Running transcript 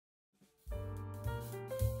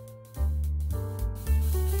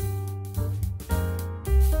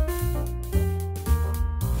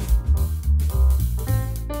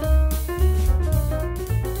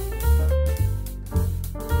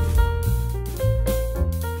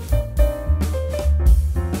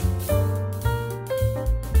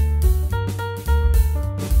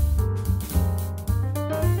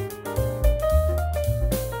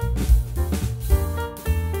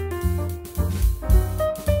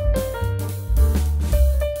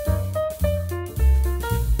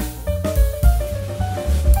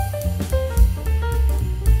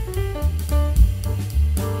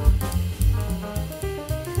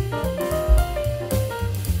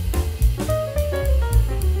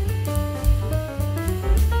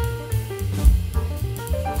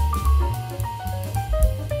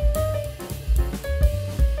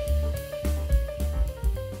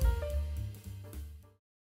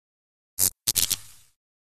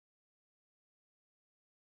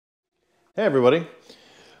Hey everybody,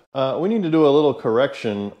 we need to do a little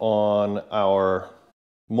correction on our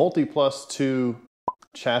Multiplus-II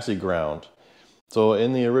chassis ground. So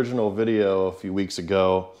in the original video a few weeks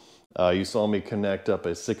ago, you saw me connect up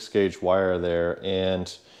a 6-gauge wire there,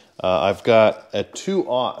 and I've got a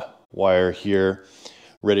 2/0 wire here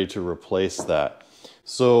ready to replace that.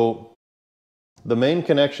 So the main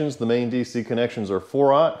connections, the main DC connections are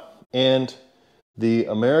 4/0, and the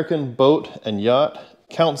American Boat and Yacht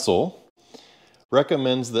Council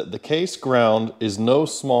recommends that the case ground is no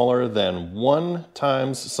smaller than 1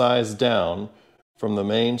 times size down from the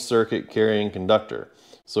main circuit carrying conductor.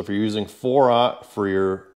 So if you're using 4/0 for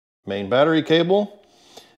your main battery cable,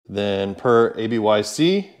 then per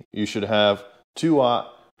ABYC, you should have 2/0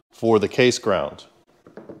 for the case ground.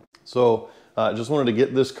 So I just wanted to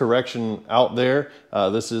get this correction out there.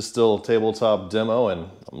 This is still a tabletop demo, and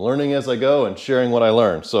I'm learning as I go and sharing what I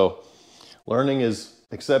learn. So learning is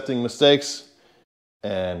accepting mistakes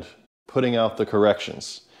and putting out the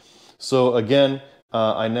corrections. So again,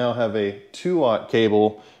 I now have a 2/0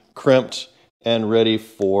 cable crimped and ready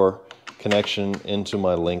for connection into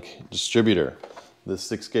my Lynx distributor. This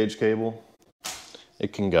 6-gauge cable,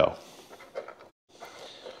 it can go.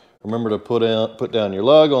 Remember to put down your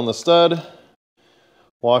lug on the stud,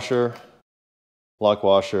 washer, lock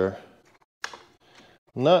washer,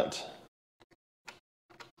 nut,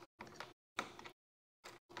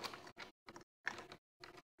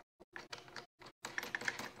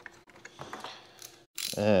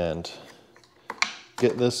 and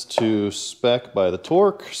get this to spec by the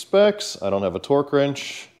torque specs. I don't have a torque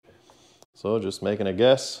wrench, so just making a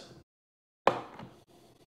guess.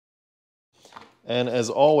 And as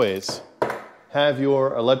always, have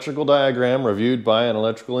your electrical diagram reviewed by an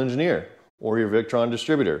electrical engineer or your Victron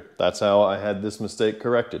distributor. That's how I had this mistake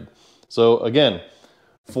corrected. So again,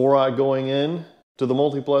 4/0 going in to the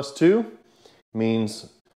Multiplus-II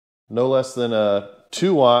means no less than a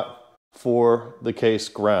 2/0 for the case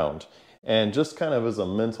ground. And just kind of as a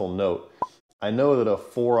mental note, I know that a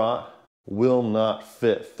 4/0 will not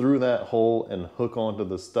fit through that hole and hook onto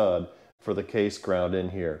the stud for the case ground in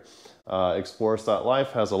here.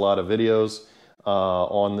 Explorers.life has a lot of videos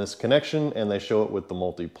on this connection, and they show it with the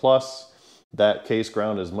Multiplus. That case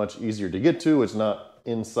ground is much easier to get to. It's not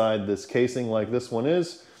inside this casing like this one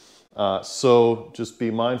is. So just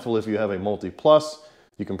be mindful if you have a Multiplus.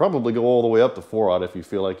 You can probably go all the way up to 4/0 if you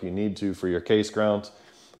feel like you need to for your case ground.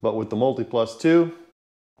 But with the Multiplus-II,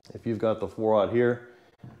 if you've got the 4/0 here,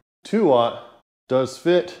 2/0 does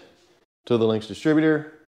fit to the Lynx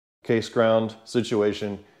distributor. Case ground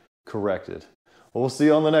situation corrected. Well, we'll see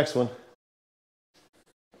you on the next one.